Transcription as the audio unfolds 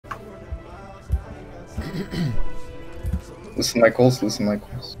Listen my calls, listen my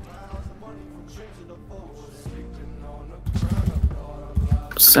calls.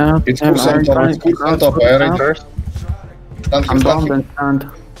 South. It's Kurs on top, it's Kurs on top, I already first. I'm bombed and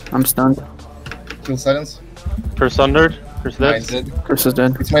stunned. I'm stunned. Kill silence. Curse sundered. Curse dead. Nice. Dead. Chris is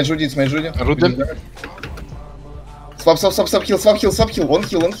dead. It's my Judy, it's my Judy. Rude. Swap heal, one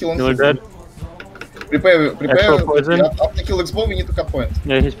heal. Healer dead. Prepare. Expo poison. After kill Expo, we need to cap point.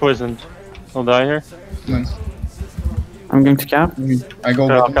 Yeah, he's poisoned. He'll die here. Nice. I'm going to cap. I go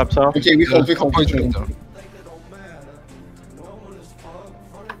Okay, I'll back. cap south. Okay, we hold.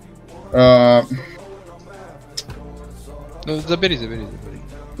 Ну, забери.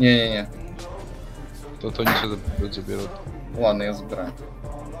 Не. То они сюда заберут. Ладно, я забираю.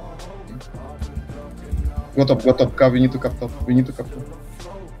 Готов. We need to cap top.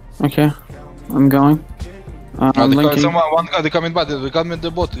 Okay. I'm going. I'm linking. One guy, they coming bot, we coming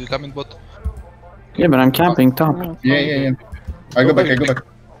the bot. Yeah, but I'm camping top. Yeah. I go back.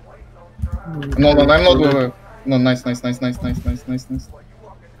 No, I'm not. No, nice.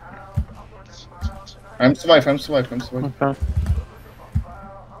 I'm survive. Okay.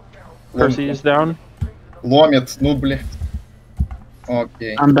 Percy is down. Ломит, ну блядь.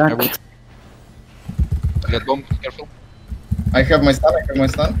 Окей. I'm back. Get bomb, careful. I have my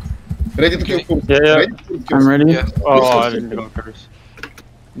stun. Ready to kill Kurs. Yeah. I'm ready. Yeah. Oh, I didn't go curse.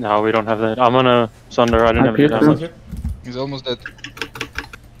 No, we don't have that. I'm gonna sunder. I didn't have the damage. He's almost dead.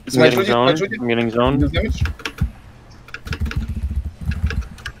 It's my I'm getting zone. Damage.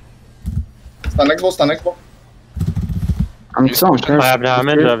 Stun Expo. I'm so I have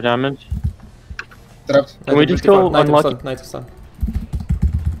damage. Trapped. Can we just kill Unlucky?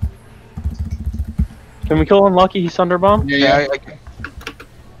 Can we kill Unlucky? He's under bomb? Yeah. I can.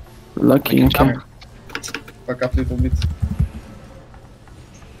 Lucky. Okay. Fuck up little bit.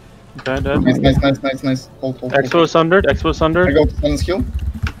 Okay, dead. Nice. Hold. Expo sundered. I go to silence heal.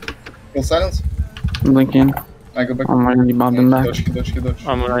 Kill silence. I'm linking. I go back. I'm ready to bomb them back. Dodge.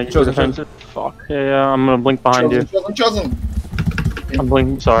 I'm gonna use defensive. Fuck. Yeah, I'm gonna blink behind you. Chosen. I'm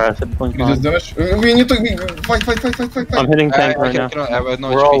blinking. Sorry, I said blink You just behind. damage. We need to fight. I'm hitting tank right now. I have no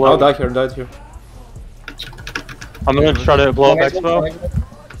We're all HP. low. Died here. I'm gonna try to blow up Expo.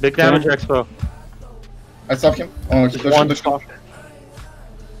 Big damage Expo. I stop him. Oh, he Just one dodged. fuck.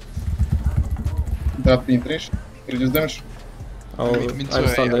 That penetration. Reduce damage. Oh, Me too, I'm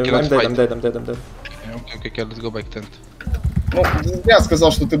stunned. I cannot I'm dead. Okay, let's go back tent. Ну, я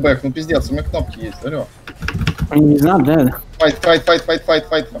сказал, что ты бэк. Ну, пиздец, у меня кнопки есть. Алло. He's not dead. Fight. Let's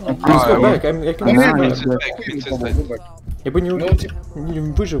go back. I can back. Я бы Ну, типа, не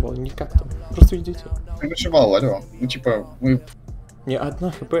выживал никак там. Просто идите. ты выживал, алло. Ну, типа, мы... Не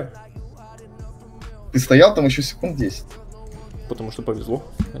одна хп. Ты стоял там еще секунд 10. Потому что повезло.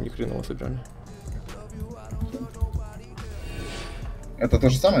 Они хреново сыграли. Это то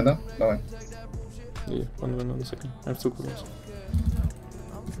же самое, да? Давай. Yeah, one second. I have 2 cooldowns.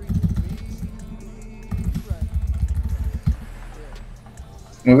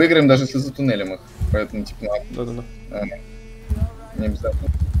 Мы выиграем, даже если затуннелим их. Поэтому, типа, надо... Да. Не обязательно.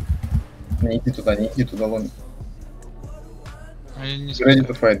 Не иди туда, ломит. Be ready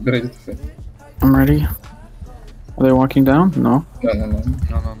to fight. I'm ready. Are they walking down? No. No.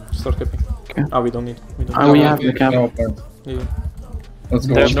 Start capping. Okay. Ah, we don't need. We have the cap. Yeah. Let's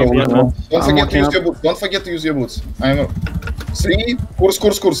go. They have no BMO. Don't forget to use your boots. I'm 3. Course.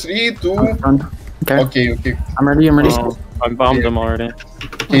 3, 2. Okay. Okay. I'm ready. Oh, I bombed him already.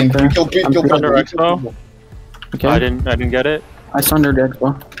 Okay. Kill Under Expo. Okay. I didn't get it. I sundered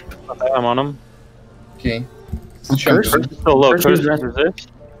Expo. Okay, I'm on him. Okay. Curse? Curse is still low. Curse Curse is resist.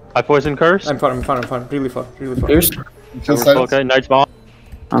 I poison Curse. I'm fine. Really far. Pierce. Kill silence. Okay, Knight's bomb.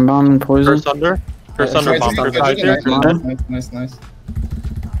 I'm bombing poison. Curse under. Curse under bomb. Curse high here. Nice.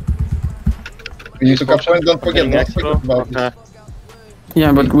 We need to cap point. Don't forget about Okay. it.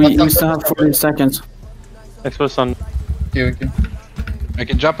 Yeah, but we still have 40 seconds. Expo sun. Okay. I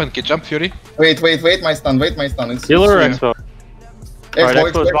can jump, Fury. Wait, my stun. It's Healer or Expo? Alright,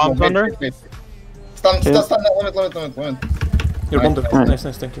 Expo's bombs wait, under. wait. Stun, limit. You're bombed. Nice.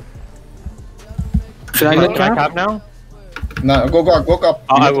 Nice, thank you. Should I Can get I cap? cap now? No, go up.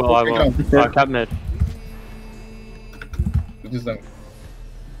 Oh, I will. Cap mid. Reduce them.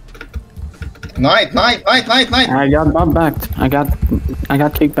 Night. I got bob backed. I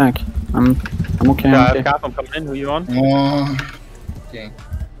got kicked back. I'm okay. Yeah, I I'm have okay. cap. I'm coming in. Who you on? Oh. Okay.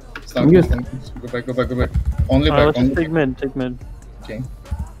 Stun. Go back. Only Alright, back. let's take mid. Okay.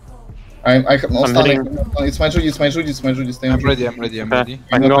 I have no I'm stun. hitting. It's my Judy. Stay on I'm Judy. ready. Okay.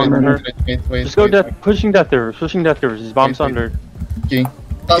 I can go under her. Wait. Just go pushing Death Rivers. His bomb's under. Okay.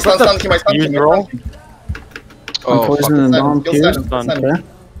 Stun him. I stun Use him. roll. I'm Oh, fuck. poisoning and bomb Kill here. silence, kill silence. Okay.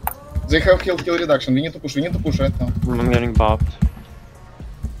 They have heal reduction. We need to push right now. I'm getting bopped.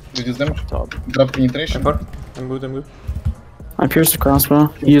 Reduce damage. Top. Drop I'm penetration. far. I'm good, I'm good. I pierced the crossbow.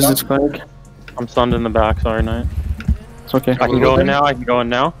 He used its cleric. I'm stunned in the back, sorry, Knight. It's okay. I can go in now, I can go in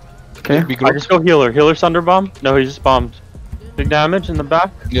now. Okay. Big I group. just go healer. Healer thunder bomb? No, he just bombed. Big damage in the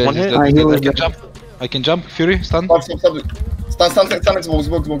back. Yeah, One he's hit. dead, I he's dead. heal I him. can jump. I can jump. Fury, stun. Stop. Stun, box.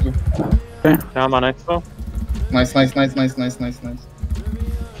 Yeah, I'm on expo. Nice.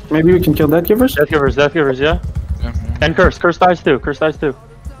 Maybe we can kill death givers. Death givers, yeah. Yeah, And curse dies too.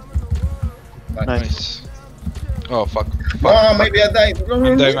 Nice. nice. Oh, fuck. Oh, maybe I died. I'm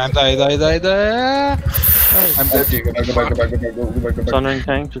dying. I'm dead. Okay, go back. Sundering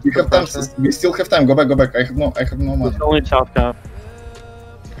tank. Just We put have time. pressure. We still have time. Go back. I have no money. It's only south cap.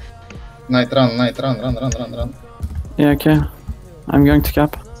 Night, run. Yeah, okay. I'm going to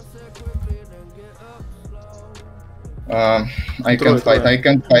cap. I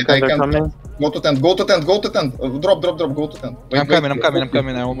can't fight. They're coming. Go to tent. Drop. Go to tent. Wait, I'm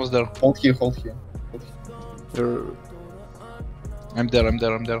coming. I'm almost there. Hold here. You're... I'm there.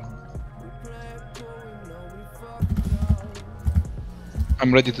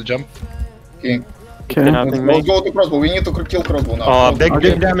 I'm ready to jump. Okay. Okay. Nothing Let's me. go to crossbow. We need to kill crossbow now. Oh, Crossbow.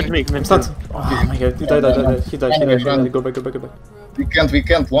 big damage me. I'm stunned. Oh my god, he died. He died. Go back. We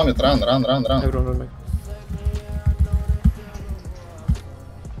can't. Lom it. Run. Everyone run back.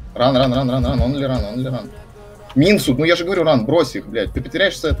 Run. Only run. Минсут, ну я же говорю, ран, брось их, блядь. Ты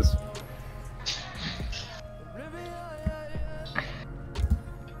потеряешь сетес.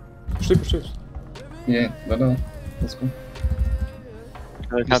 Пошли. Yeah, да. Let's go.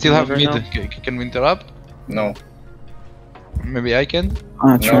 We still have mid. Can we interrupt? No. Maybe I can?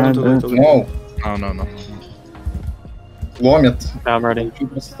 I tried it. No. No. Ломит. I'm ready.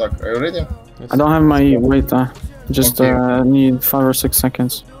 Просто так. Are you ready? I don't have my wait. Just Okay. need 5 or 6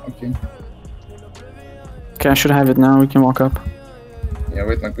 seconds. Okay. Okay, I should have it now. We can walk up. Yeah,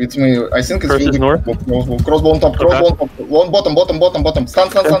 wait, it's me. I think it's First is north. Crossbow on top. One bottom. Stun.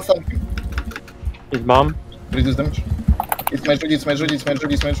 He's bomb. Reduce damage. It's my Judy.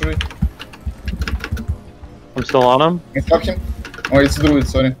 I'm still on him. I stop him. Oh, it's Druid,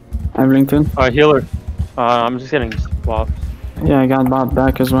 sorry. I have LinkedIn. Alright, healer. I'm just getting swapped. Yeah, I got bot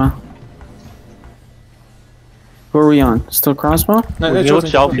back as well. Who are we on? Still crossbow? He looks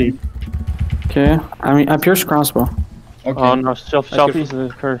shelfie. Okay. I mean, I pierced crossbow. Okay. Oh no, shelfie's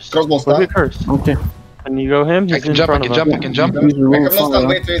the curse. Crossbow What's the stun. curse? Okay. And you go him, I he's can in jump. front of us. I can jump. He's I have no follow stun. up.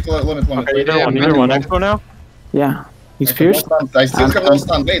 Wait, Lomit. Okay, either one. Expo now? Yeah. He's I have no pierced. stun. I still have no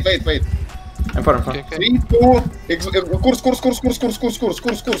stun. Wait. I'm far. Okay. 3, 2, course.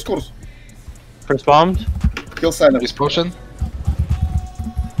 Curse bombed. Kill silence. This potion.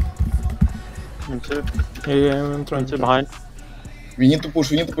 Into Yeah, I'm trying to. behind. We need to push.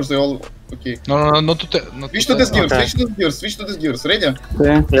 They all okay. No, not to Switch to this gear. Okay. Switch to this gears. Ready?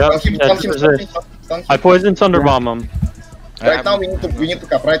 Okay. Yeah, Stun him. resist. I poisoned thunder bomb him. Right now we need to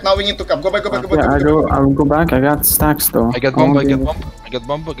cap. Go back. Yeah, I will go back. I got stacks though. I get bomb. I get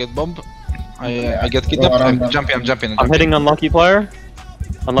bomb. I get kidnapped. I'm jumping. I'm hitting unlucky player.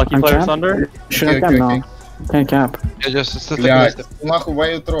 Unlucky I'm player capped? thunder. Should I Okay, cap okay, now? Can't cap. Yeah, just still Блядь, take нахуй why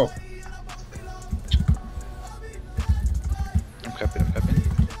you drop? I'm capping.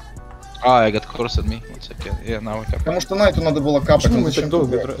 Ah, I got curse on me. 1 second. Yeah, now I cap. Потому что Найту надо было капать. Почему ну мы зачем так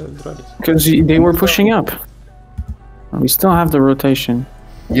долго ты- дрались? Because they were pushing up. We still have the rotation.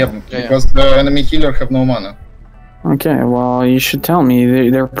 Yeah, Yeah. because the enemy healer have no mana. Okay, well, you should tell me.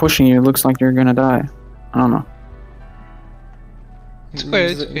 They're pushing you. It looks like you're gonna die. I don't know. It's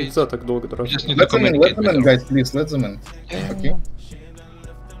okay. It's okay. Нельзя так долго We драться. just need to Let them in, communicate. guys, please, let them in. Yeah. Okay.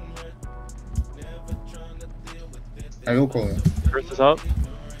 I will call you. Curse is up.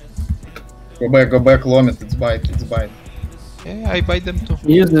 Go back, Lomit, it's bite. Yeah, I buy them too.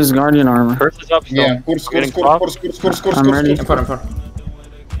 Use this guardian armor. Curse is up still. Yeah, course. Getting swapped. I'm ready. I'm far.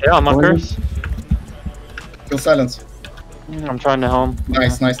 Yeah, I'm on Poison. curse. Kill silence. I'm trying to helm.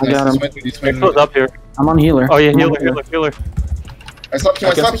 Nice. I got him. Expo's up here. I'm on healer. Oh yeah, I'm on healer. I slapped him,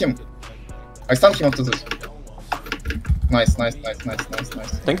 I guess- I stunned him after this. Nice.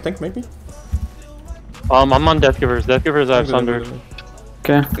 Tank maybe? I'm on death givers. Death givers I have thunder.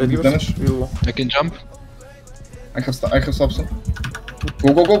 Okay. Damage. I can jump. I have substance.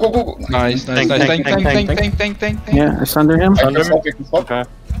 Go. Nice. Tank. Tank. Yeah, I sunder him. I have swap. Okay.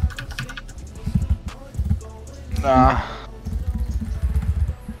 Nah.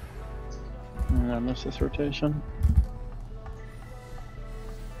 I missed this rotation.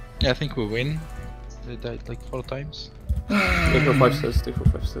 Yeah, I think we win. They died like 4 times. Stay for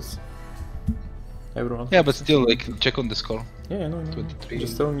 5 sets. Everyone. Yeah, but still, like, check on the score. Yeah, no, no. 23.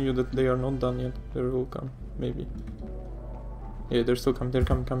 Just telling you that they are not done yet. They will come, maybe. Yeah, they're still coming. They're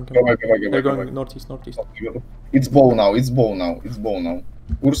coming. Go back, go back, go They're back, go going back. northeast. It's bow now, it's bow now, it's bow now.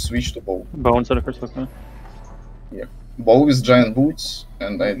 Urs switch to bow. Bow instead of first, okay. Bow with giant boots,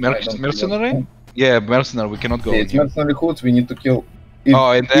 and I Mercenary? Yeah, mercenary, we cannot go. Yeah, it's mercenary hoods, we need to kill.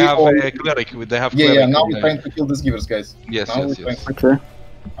 Oh, and they have all- a cleric. They have Yeah, cleric. now we're trying to kill these givers, guys. Yes, Now yes, we're yes. trying Okay.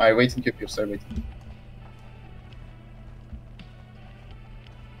 I waiting your pierce, I wait.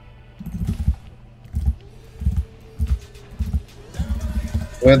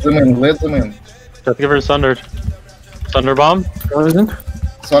 Let them in, let them in. Just give her a sundered. Sunder bomb? What is it?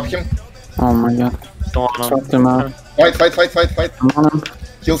 Swap him. Oh my god. Still on him. Swapped him out. Fight, fight, fight, fight, fight. I'm on him.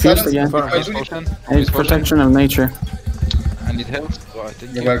 Kill Fierce silence. again. Fight, Use Judy. potion. Hey, Use potion. protection of nature. I need health. So I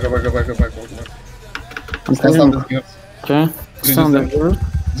think Go back, go back, go back, go back, go back. I'm Stun taking these givers. Okay. Still on the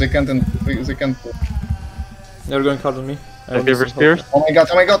They can't, they can't. They're going hard on me. I Don't give her need some help. spears. Oh my god,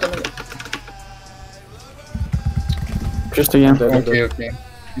 oh my god, oh my god. Just again. Dead. Okay, okay.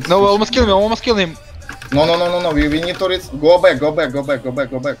 No, almost kill him. Almost kill him. No, no, no, no, no. We need to reach. Go back, go back, go back, go back,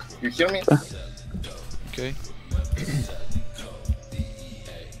 go back. You hear me? Okay.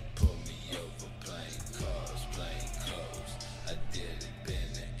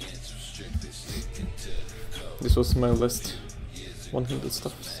 This was my last one-handed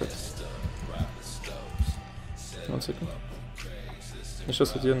stuff set. 1 second. It's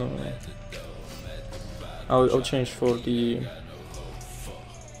just that, you know, I'll change for the...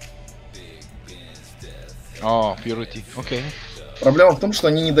 Oh, purity. Okay. Проблема в том, что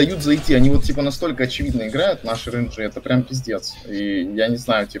они не дают зайти. Они вот типа настолько очевидно играют, наши рейнджеры, это прям пиздец. И я не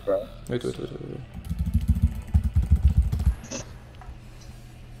знаю, типа... Wait.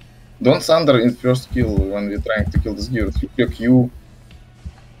 Don't thunder in first kill when we're trying to kill this gear. Your Q.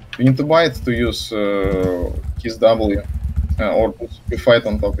 You need to bite to use his W. Or we fight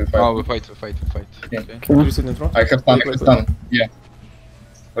on top, we fight. Oh, we fight. Yeah. Okay. Did you sit in front? I have stun, I have stun. Yeah.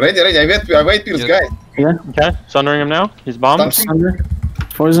 Ready, I wait Pierce, Yeah. guys. Yeah. Okay, sundering him now. He's bombed. Stun. Thunder.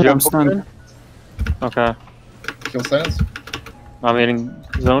 Poison. You I'm have stunned. Okay, Kill silence. I'm getting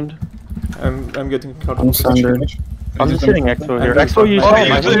zoned. I'm getting hard I'm on sundered. I'm just hitting Expo here. I'm Expo, use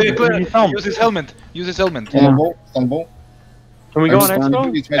Oh, helm. use his helmet. Use his helmet. Yeah. Stun bow. Can we go I'm on stunned.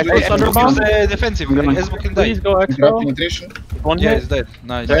 Expo? It's Expo magic. Thunder Expo bomb? is defensive. Esmo can die. Please go Drop Expo. penetration. One Yeah, hit. he's dead.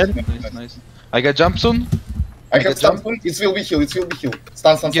 Nice. Dead? Nice. I got jump soon. I have stun. It will be heal, it will be heal.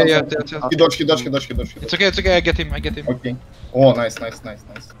 Stun. Yeah. He dodge. It's okay. I get him. Okay. Oh, nice. I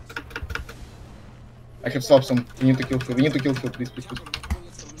have stopped some. We need to kill kill, please.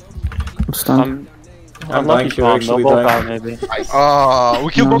 I'm stunned. I'm dying lucky here, bomb. actually They'll both dying. out maybe. Nice. Ah,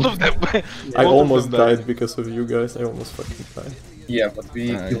 we killed No. both of them. I Both of almost them died. died because of you guys. I almost fucking died. Yeah, but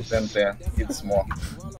we Nice. killed them there. It's more.